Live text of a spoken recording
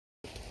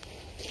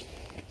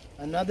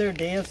Another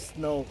day of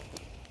snow.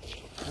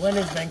 When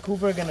is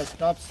Vancouver gonna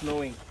stop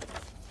snowing?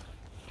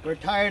 We're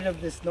tired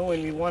of this snow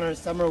and we want our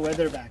summer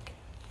weather back.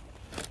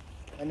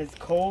 And it's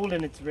cold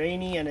and it's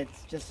rainy and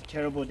it's just a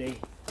terrible day.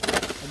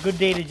 A good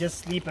day to just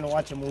sleep and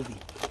watch a movie.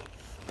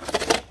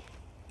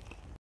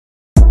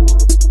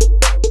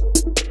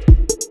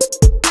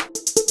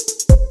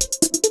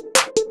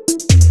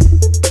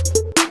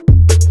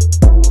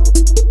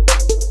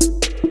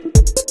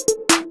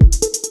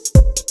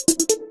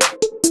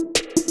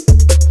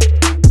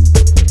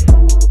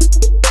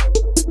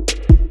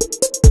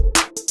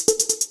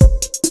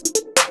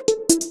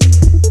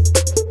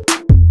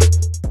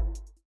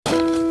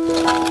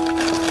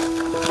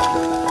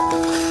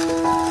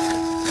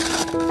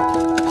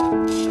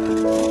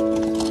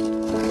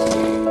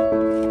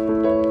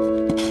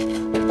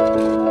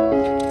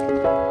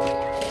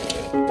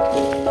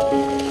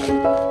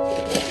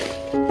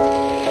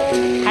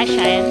 Hi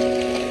Cheyenne.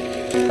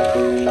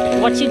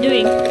 What you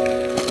doing?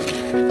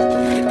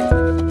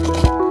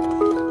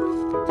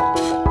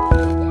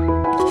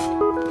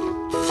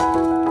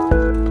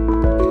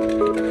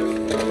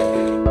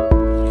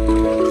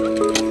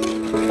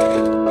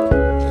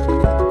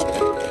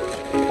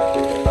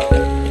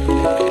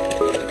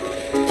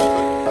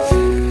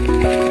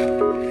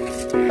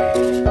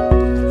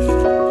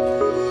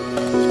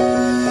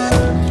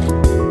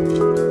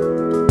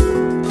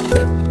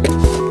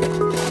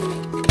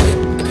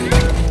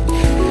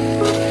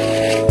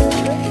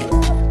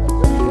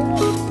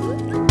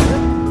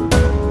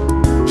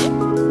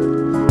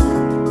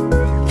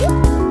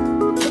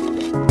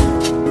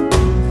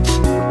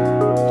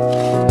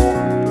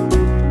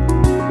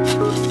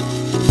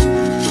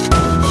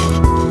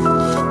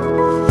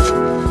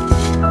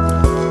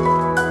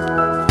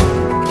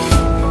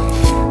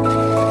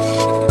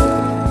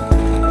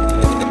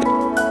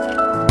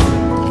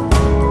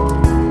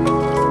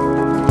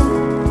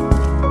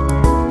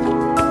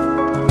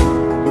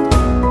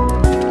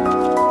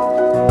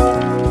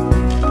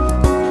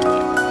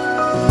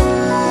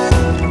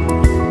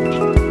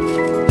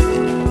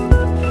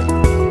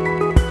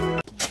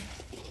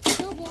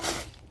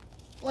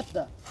 What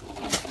the?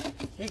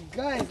 Hey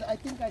guys, I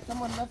think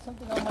someone left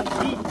something on my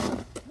Jeep.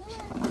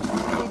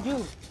 What did they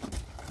do?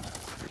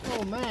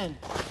 Oh man.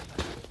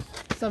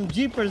 Some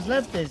Jeepers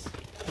left this.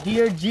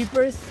 Dear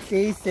Jeepers,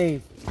 stay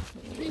safe.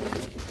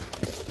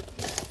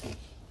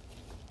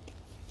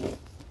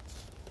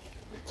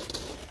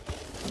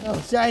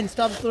 Oh, Shine,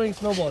 stop throwing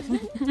snowballs.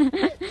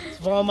 It's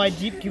for all my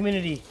Jeep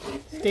community.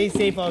 Stay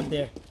safe out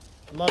there.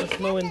 A lot of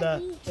snow in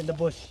the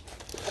bush.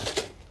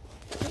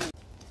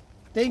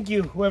 Thank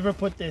you, whoever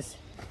put this.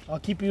 I'll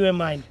keep you in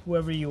mind,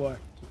 whoever you are.